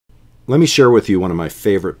let me share with you one of my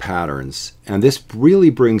favorite patterns, and this really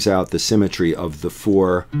brings out the symmetry of the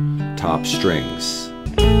 4 top strings.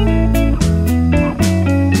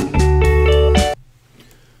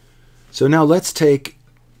 So now let's take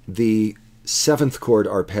the 7th chord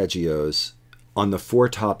arpeggios on the 4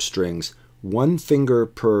 top strings, 1 finger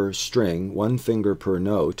per string, 1 finger per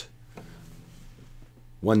note,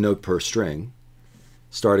 1 note per string,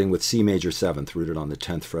 starting with C major 7th, rooted on the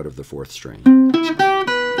 10th fret of the 4th string.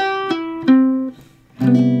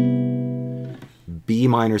 B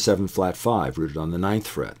minor 7 flat 5, rooted on the 9th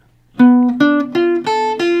fret.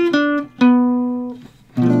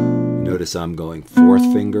 Notice I'm going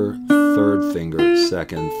 4th finger, 3rd finger,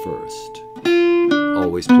 2nd, 1st.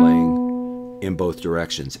 Always playing in both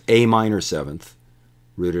directions. A minor 7th,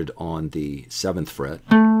 rooted on the 7th fret.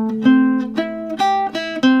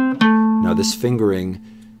 Now this fingering,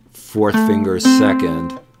 4th finger,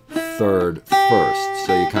 2nd, 3rd, 1st.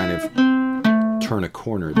 So you kind of turn a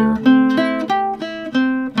corner there.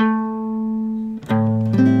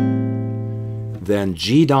 Then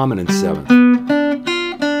G dominant 7th.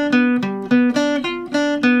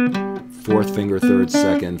 4th finger, 3rd,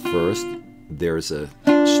 2nd, 1st. There's a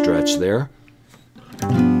stretch there.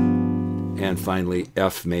 And finally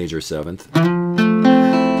F major 7th.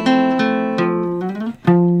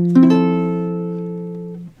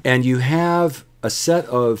 And you have a set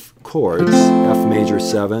of chords, F major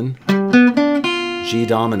 7, G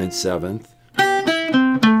dominant 7th,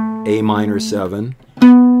 A minor 7,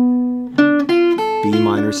 B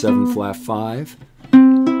minor 7 flat 5,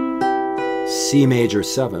 C major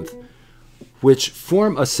 7th, which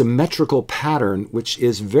form a symmetrical pattern which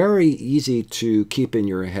is very easy to keep in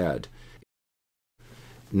your head.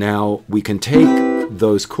 Now we can take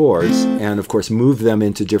those chords and of course move them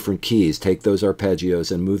into different keys, take those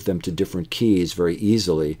arpeggios and move them to different keys very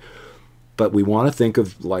easily. But we want to think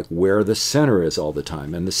of like where the center is all the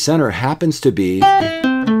time, and the center happens to be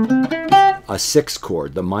a 6th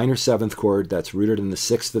chord, the minor 7th chord that's rooted in the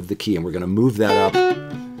 6th of the key, and we're going to move that up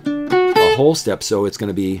a whole step, so it's going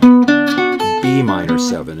to be B minor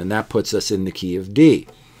 7, and that puts us in the key of D.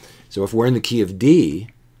 So if we're in the key of D,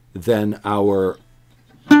 then our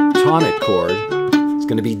tonic chord is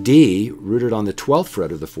going to be D, rooted on the 12th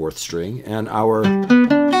fret of the 4th string, and our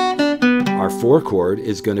 4 chord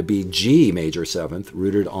is going to be G major 7th,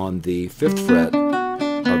 rooted on the 5th fret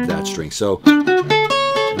of that string. So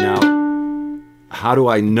now, how do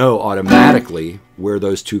I know automatically where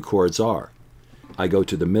those 2 chords are? I go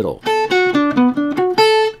to the middle,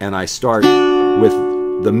 and I start with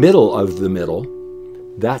the middle of the middle,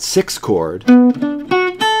 that 6th chord.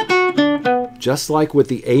 Just like with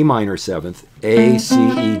the A minor 7th, A, C,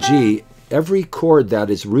 E, G, every chord that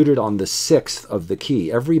is rooted on the 6th of the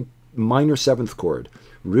key, every minor 7th chord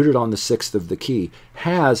rooted on the 6th of the key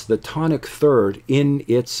has the tonic 3rd in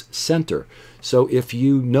its center. So if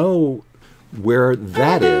you know where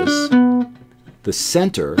that is, the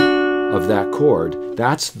center of that chord,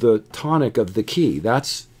 that's the tonic of the key.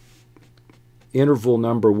 That's interval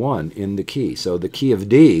number 1 in the key. So the key of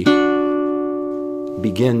D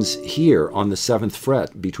begins here on the 7th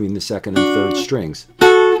fret between the 2nd and 3rd strings,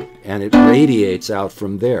 and it radiates out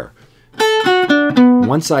from there.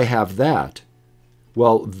 Once I have that,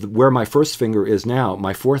 well, where my 1st finger is now,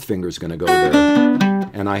 my 4th finger is going to go there,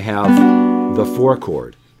 and I have the 4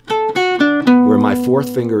 chord. Where my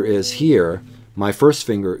 4th finger is here, my 1st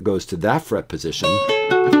finger goes to that fret position,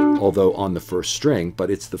 although on the 1st string, but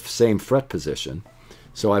it's the same fret position.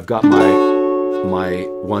 So I've got my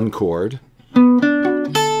 1 chord,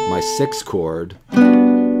 my 6 chord,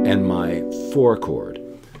 and my 4 chord.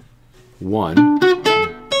 1,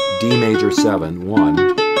 D major 7,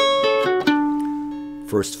 1.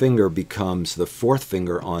 1st finger becomes the 4th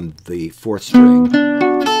finger on the 4th string.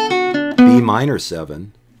 B minor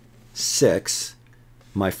 7, 6.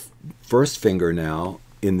 My 1st finger now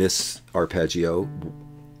in this arpeggio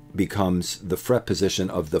becomes the fret position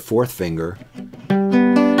of the 4th finger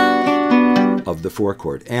of the 4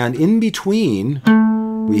 chord. And in between,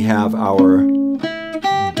 we have our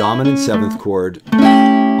dominant 7th chord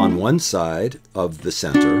on one side of the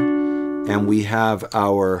center, and we have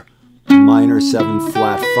our minor 7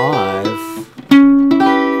 flat 5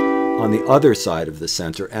 on the other side of the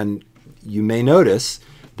center. And you may notice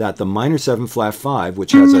that the minor 7 flat 5,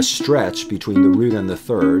 which has a stretch between the root and the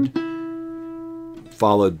 3rd,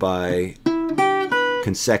 followed by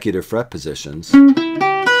consecutive fret positions,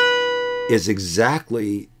 is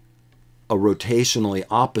exactly a rotationally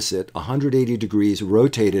opposite, 180 degrees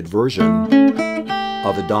rotated version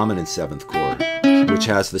of a dominant 7th chord, which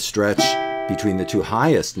has the stretch between the 2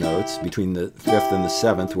 highest notes, between the 5th and the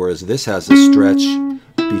 7th, whereas this has a stretch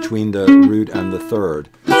between the root and the third.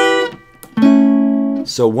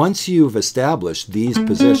 So once you've established these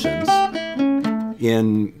positions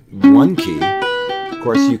in one key, of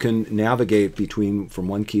course you can navigate from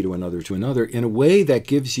one key to another in a way that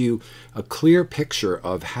gives you a clear picture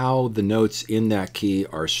of how the notes in that key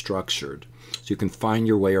are structured. So you can find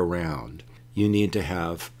your way around. You need to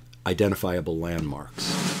have identifiable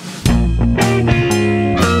landmarks.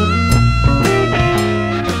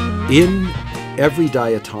 In every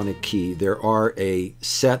diatonic key, there are a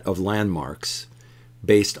set of landmarks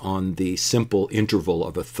based on the simple interval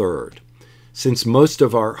of a third. Since most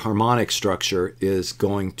of our harmonic structure is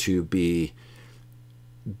going to be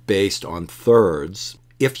based on thirds,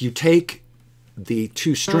 if you take the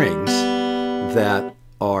two strings that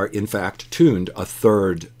are in fact tuned a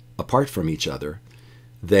third apart from each other,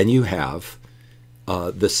 then you have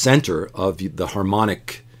the center of the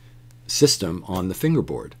harmonic system on the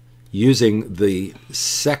fingerboard, using the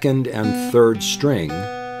second and third string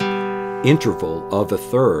interval of a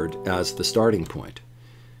third as the starting point.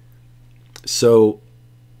 So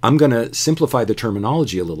I'm going to simplify the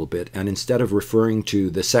terminology a little bit, and instead of referring to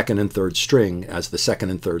the second and third string as the second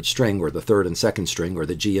and third string, or the third and second string, or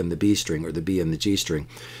the G and the B string, or the B and the G string,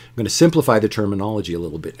 I'm going to simplify the terminology a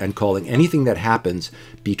little bit and calling anything that happens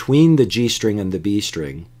between the G string and the B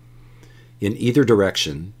string in either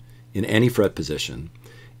direction, in any fret position,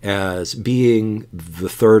 as being the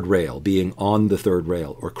third rail, being on the third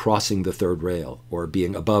rail, or crossing the third rail, or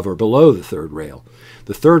being above or below the third rail.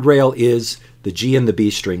 The third rail is the G and the B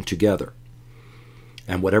string together,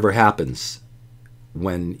 and whatever happens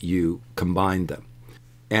when you combine them.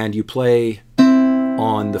 And you play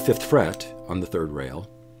on the 5th fret on the third rail,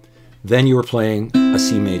 then you are playing a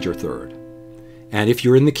C major third. And if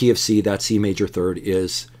you're in the key of C, that C major third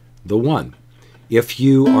is the 1. If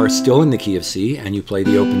you are still in the key of C and you play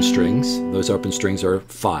the open strings, those open strings are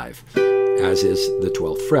 5, as is the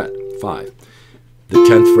 12th fret, 5. The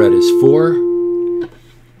 10th fret is 4,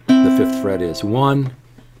 the 5th fret is 1,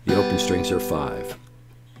 the open strings are 5.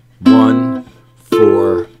 1,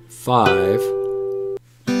 4, 5,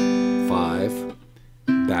 5,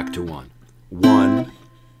 back to 1. 1,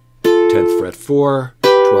 10th fret 4,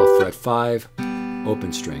 12th fret 5,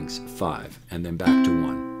 open strings 5, and then back to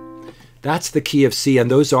 1. That's the key of C,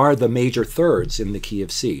 and those are the major thirds in the key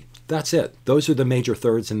of C. That's it. Those are the major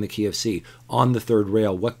thirds in the key of C. On the third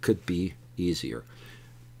rail, what could be easier?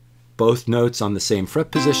 Both notes on the same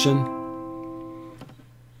fret position,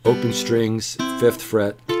 open strings, 5th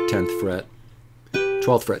fret, 10th fret,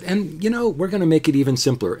 12th fret. And, you know, we're going to make it even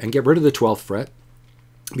simpler and get rid of the 12th fret,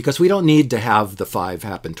 because we don't need to have the 5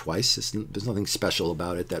 happen twice. There's nothing special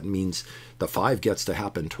about it that means the 5 gets to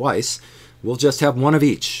happen twice. We'll just have one of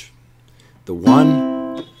each. The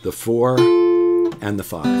 1, the 4, and the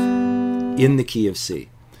 5 in the key of C.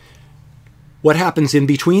 What happens in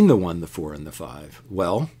between the 1, the 4, and the 5?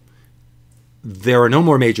 Well, there are no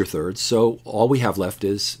more major thirds, so all we have left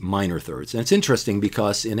is minor thirds. And it's interesting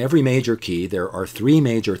because in every major key there are 3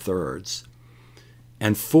 major thirds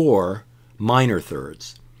and 4 minor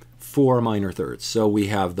thirds. 4 minor thirds. So we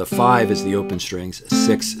have the 5 as the open strings,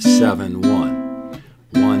 6, 7, 1.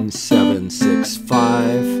 1, 7, 6,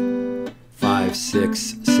 5. 5,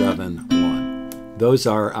 6, 7, 1. Those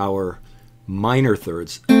are our minor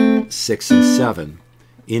thirds, 6 and 7,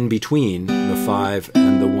 in between the 5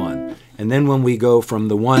 and the 1. And then when we go from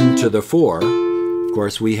the 1 to the 4, of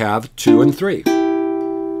course, we have 2 and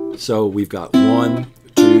 3. So we've got 1,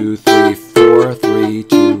 2, 3, 4, 3,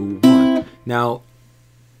 2, 1. Now,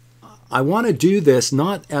 I want to do this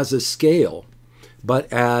not as a scale,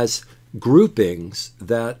 but as groupings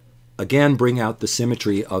that, again, bring out the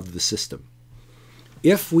symmetry of the system.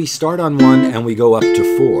 If we start on 1 and we go up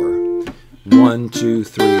to 4, 1, 2,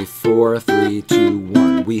 3, 4, 3, 2,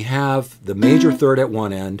 1, we have the major third at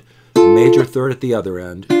one end, the major third at the other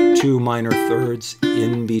end, 2 minor thirds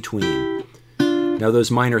in between. Now those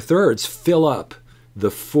minor thirds fill up the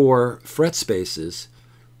 4 fret spaces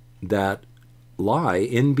that lie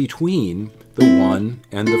in between the 1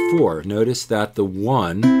 and the 4. Notice that the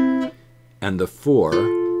 1 and the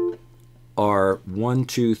 4 are 1,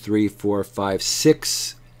 2, 3, 4, 5,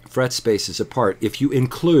 6 fret spaces apart. If you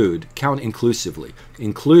count inclusively,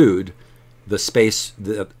 include the space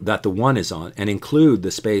that the 1 is on, and include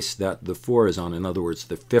the space that the 4 is on, in other words,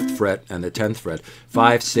 the 5th fret and the 10th fret,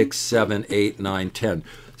 5, 6, 7, 8, 9, 10,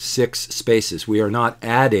 6 spaces. We are not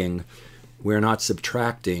adding, we are not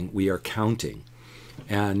subtracting, we are counting.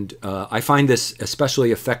 And I find this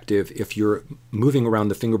especially effective if you're moving around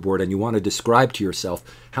the fingerboard and you want to describe to yourself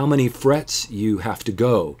how many frets you have to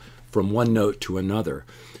go from one note to another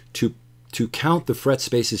to count the fret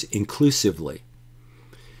spaces inclusively.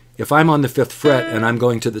 If I'm on the 5th fret and I'm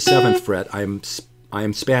going to the 7th fret, I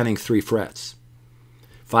am spanning 3 frets,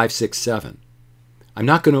 5, 6, 7. I'm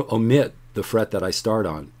not going to omit the fret that I start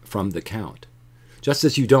on from the count. Just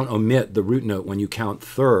as you don't omit the root note when you count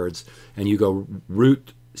thirds and you go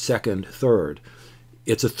root, second, third.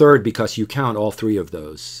 It's a third because you count all 3 of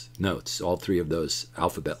those notes, all 3 of those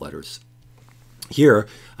alphabet letters. Here,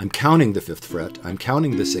 I'm counting the 5th fret, I'm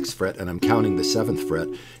counting the 6th fret, and I'm counting the 7th fret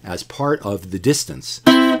as part of the distance.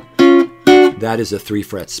 That is a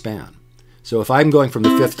 3-fret span. So if I'm going from the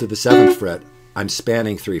 5th to the 7th fret, I'm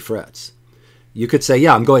spanning 3 frets. You could say,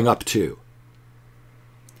 yeah, I'm going up 2.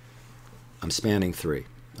 I'm spanning 3.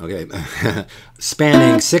 Okay,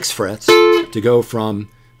 spanning 6 frets to go from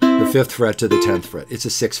the 5th fret to the 10th fret. It's a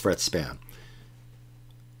 6-fret span.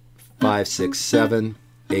 5, 6, 7,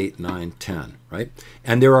 8, 9, 10, right?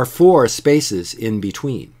 And there are 4 spaces in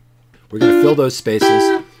between. We're going to fill those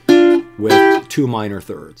spaces with 2 minor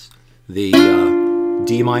thirds. The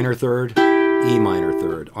D minor third, E minor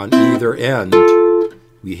third. On either end,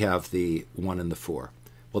 we have the 1 and the 4.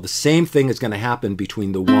 Well, the same thing is going to happen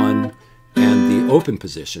between the 1 and the open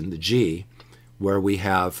position, the G, where we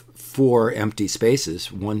have 4 empty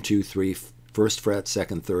spaces, 1, 2, 3, 1st fret,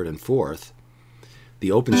 2nd, 3rd, and 4th.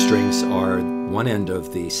 The open strings are one end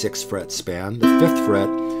of the 6th fret span. The 5th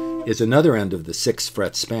fret is another end of the 6th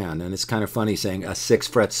fret span. And it's kind of funny saying a 6th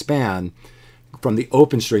fret span from the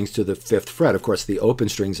open strings to the 5th fret. Of course, the open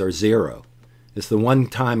strings are 0. It's the one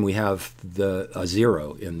time we have a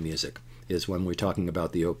 0 in music, is when we're talking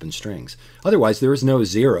about the open strings. Otherwise, there is no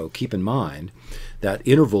 0. Keep in mind that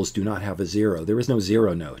intervals do not have a 0. There is no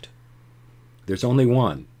 0 note. There's only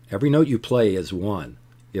 1. Every note you play is 1.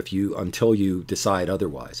 Until you decide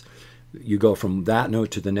otherwise. You go from that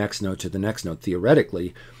note to the next note to the next note.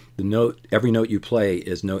 Theoretically, every note you play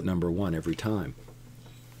is note number 1 every time.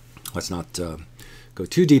 Let's not go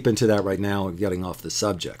too deep into that right now. We're getting off the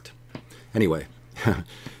subject. Anyway,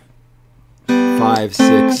 5,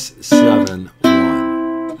 6, 7,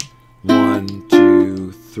 1. 1,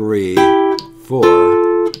 2, 3,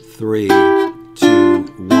 4, 3, 2,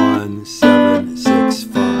 1, 7, 6,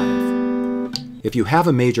 5. If you have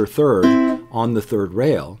a major third on the 3rd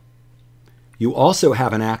rail, you also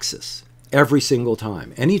have an axis every single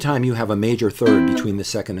time. Anytime you have a major third between the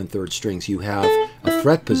 2nd and 3rd strings, you have a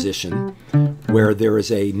fret position where there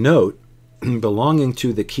is a note belonging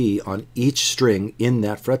to the key on each string in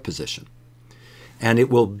that fret position. And it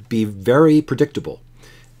will be very predictable.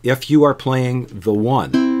 If you are playing the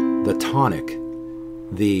 1, the tonic,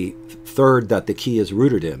 the third that the key is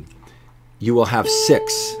rooted in, you will have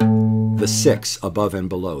 6, the 6 above and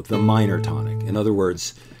below, the minor tonic. In other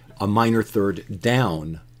words, a minor third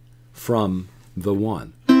down from the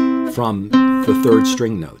 1, from the 3rd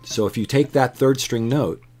string note. So if you take that 3rd string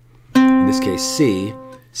note, in this case C,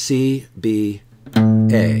 C, B,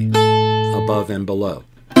 A, above and below.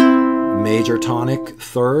 Major tonic,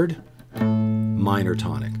 3rd, minor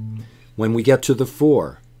tonic. When we get to the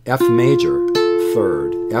 4, F major,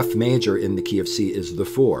 3rd. F major in the key of C is the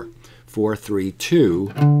 4. 4, 3,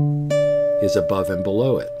 2 is above and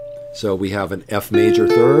below it. So we have an F major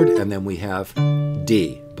 3rd, and then we have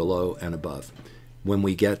D below and above. When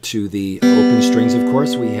we get to the open strings, of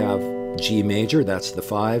course, we have G major, that's the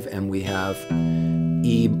 5, and we have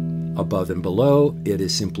E above and below. It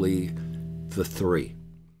is simply the 3.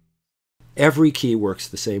 Every key works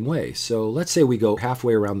the same way. So let's say we go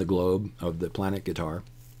halfway around the globe of the planet guitar,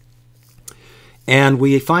 and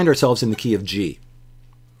we find ourselves in the key of G.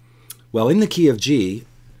 Well, in the key of G,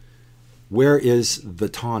 where is the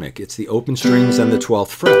tonic? It's the open strings and the 12th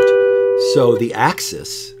fret. So the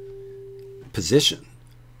axis position,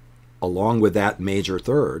 along with that major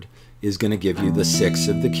third, is going to give you the 6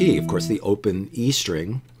 of the key. Of course, the open E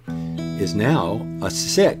string is now a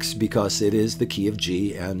 6 because it is the key of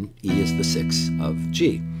G and E is the 6 of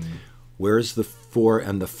G. Where's the 4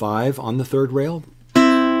 and the 5 on the 3rd rail?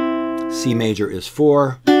 C major is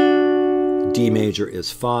 4, D major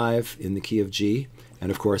is 5 in the key of G,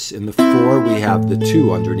 and of course in the 4 we have the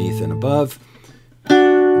 2 underneath and above.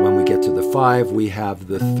 When we get to the 5 we have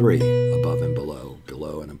the 3 above and below,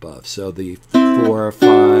 below and above. So the 4,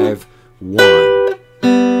 5, 1.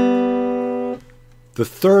 The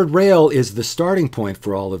 3rd rail is the starting point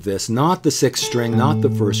for all of this, not the 6th string, not the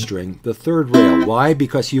 1st string, the 3rd rail. Why?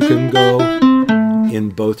 Because you can go in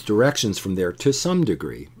both directions from there to some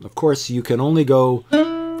degree. Of course, you can only go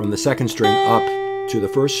from the 2nd string up to the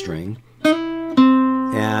 1st string,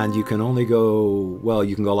 and you can only go, well,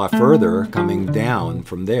 you can go a lot further coming down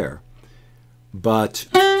from there. But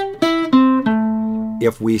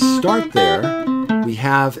if we start there, we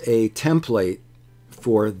have a template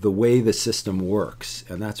for the way the system works,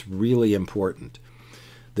 and that's really important.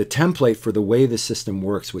 The template for the way the system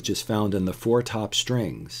works, which is found in the 4 top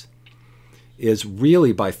strings, is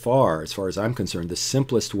really by far as I'm concerned, the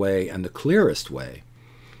simplest way and the clearest way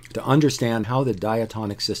to understand how the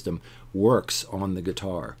diatonic system works on the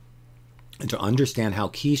guitar, and to understand how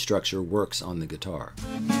key structure works on the guitar.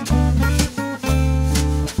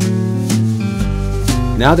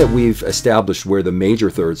 Now that we've established where the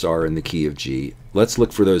major thirds are in the key of G, let's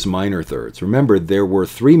look for those minor thirds. Remember, there were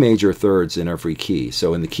 3 major thirds in every key.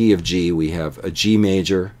 So in the key of G, we have a G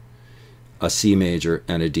major, a C major,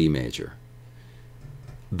 and a D major.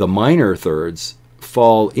 The minor thirds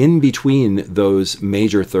fall in between those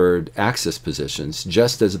major third axis positions,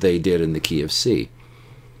 just as they did in the key of C.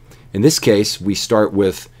 In this case, we start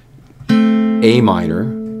with A minor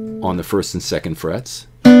on the 1st and 2nd frets,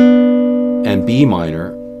 and B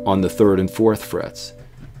minor on the 3rd and 4th frets,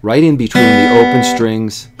 right in between the open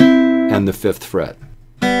strings and the 5th fret.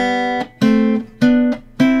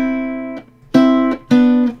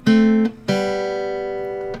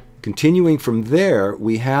 Continuing from there,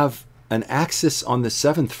 we have an axis on the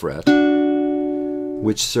 7th fret,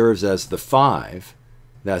 which serves as the 5,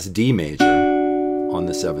 that's D major on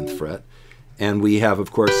the 7th fret, and we have,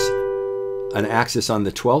 of course, an axis on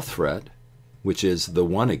the 12th fret, which is the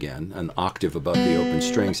 1 again, an octave above the open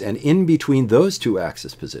strings. And in between those 2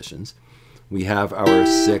 axis positions, we have our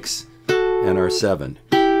 6 and our 7,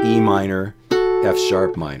 E minor, F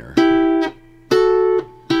sharp minor.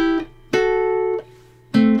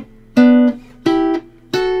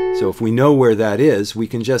 So if we know where that is, we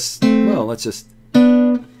can just, well, let's just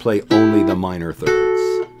play only the minor thirds.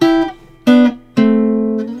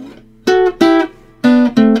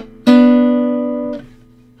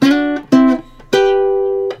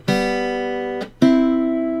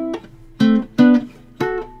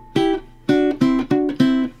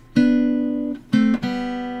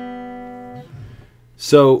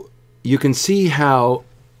 So you can see how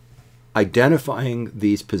identifying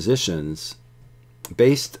these positions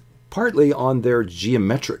based partly on their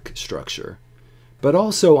geometric structure, but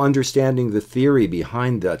also understanding the theory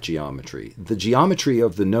behind that geometry. The geometry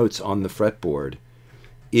of the notes on the fretboard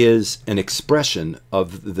is an expression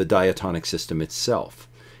of the diatonic system itself.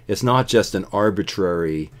 It's not just an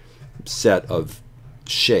arbitrary set of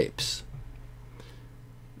shapes.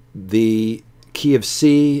 The key of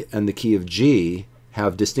C and the key of G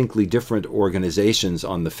have distinctly different organizations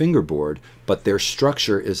on the fingerboard, but their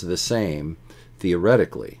structure is the same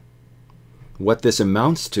theoretically. What this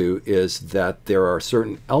amounts to is that there are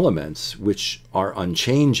certain elements which are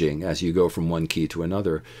unchanging as you go from one key to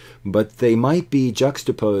another, but they might be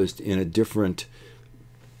juxtaposed in a different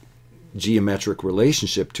geometric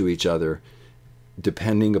relationship to each other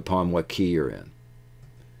depending upon what key you're in.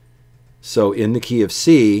 So in the key of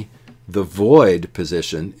C, the void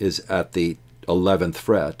position is at the 11th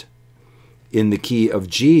fret. In the key of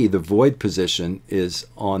G, the void position is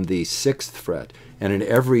on the 6th fret. And in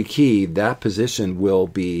every key, that position will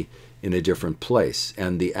be in a different place,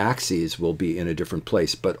 and the axes will be in a different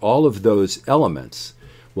place. But all of those elements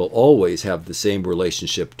will always have the same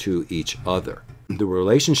relationship to each other. The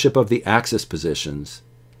relationship of the axis positions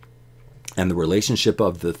and the relationship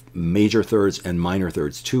of the major thirds and minor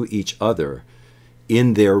thirds to each other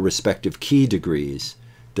in their respective key degrees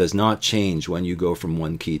does not change when you go from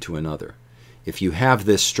one key to another. If you have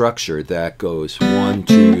this structure that goes 1,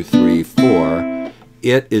 2, 3, 4,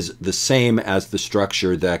 it is the same as the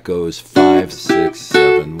structure that goes 5, 6,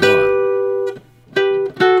 7, 1.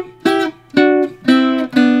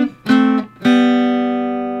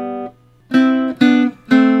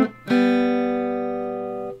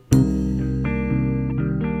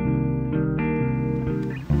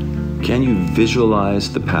 Can you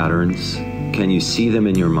visualize the patterns? Can you see them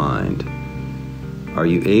in your mind? Are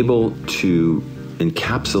you able to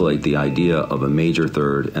encapsulate the idea of a major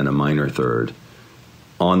third and a minor third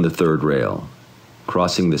on the third rail,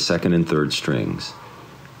 crossing the second and third strings?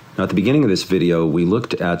 Now, at the beginning of this video, we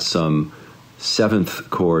looked at some 7th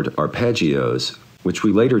chord arpeggios, which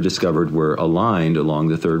we later discovered were aligned along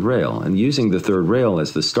the third rail. And using the third rail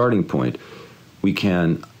as the starting point, we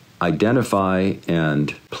can identify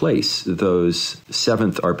and place those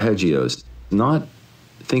 7th arpeggios, not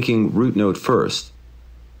thinking root note first,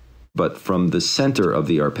 but from the center of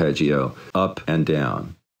the arpeggio up and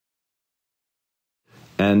down.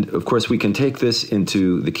 And of course, we can take this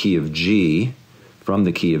into the key of G from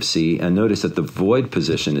the key of C, and notice that the void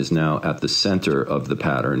position is now at the center of the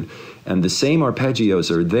pattern. And the same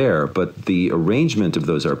arpeggios are there, but the arrangement of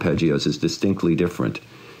those arpeggios is distinctly different.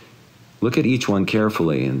 Look at each one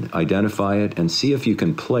carefully and identify it and see if you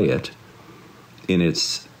can play it in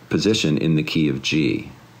its position in the key of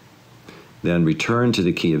G. Then return to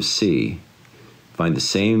the key of C, find the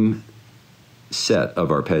same set of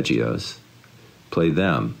arpeggios, play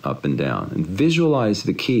them up and down, and visualize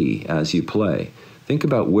the key as you play. Think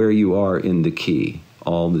about where you are in the key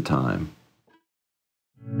all the time.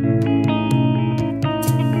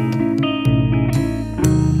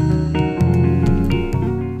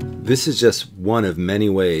 This is just one of many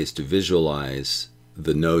ways to visualize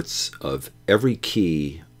the notes of every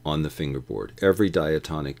key on the fingerboard, every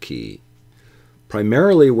diatonic key.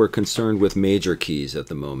 Primarily, we're concerned with major keys at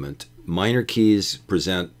the moment. Minor keys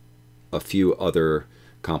present a few other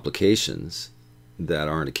complications that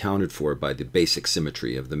aren't accounted for by the basic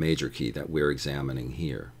symmetry of the major key that we're examining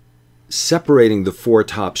here. Separating the four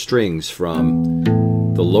top strings from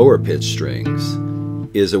the lower pitch strings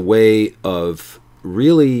is a way of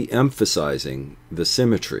really emphasizing the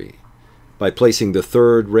symmetry by placing the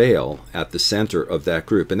third rail at the center of that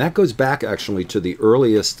group. And that goes back actually to the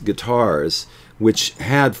earliest guitars, which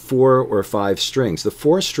had 4 or 5 strings. The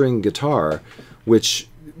 4-string guitar, which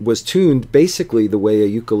was tuned basically the way a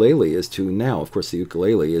ukulele is tuned now. Of course, the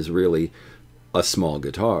ukulele is really a small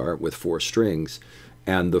guitar with 4 strings,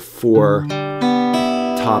 and the 4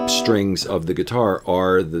 top strings of the guitar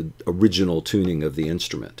are the original tuning of the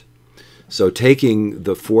instrument. So taking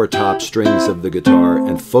the 4 top strings of the guitar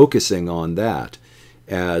and focusing on that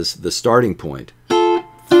as the starting point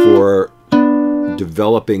for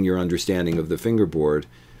developing your understanding of the fingerboard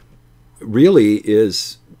really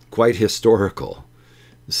is quite historical.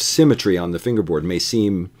 Symmetry on the fingerboard may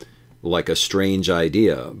seem like a strange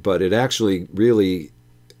idea, but it actually really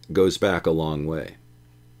goes back a long way.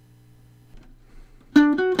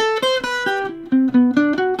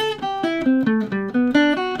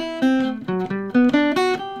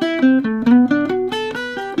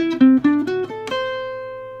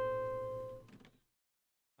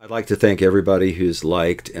 I'd like to thank everybody who's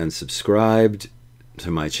liked and subscribed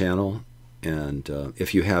to my channel. And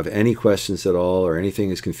if you have any questions at all or anything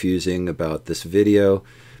is confusing about this video,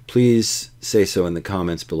 please say so in the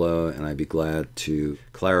comments below, and I'd be glad to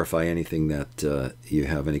clarify anything that you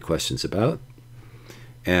have any questions about.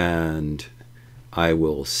 And I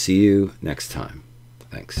will see you next time.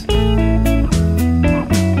 Thanks.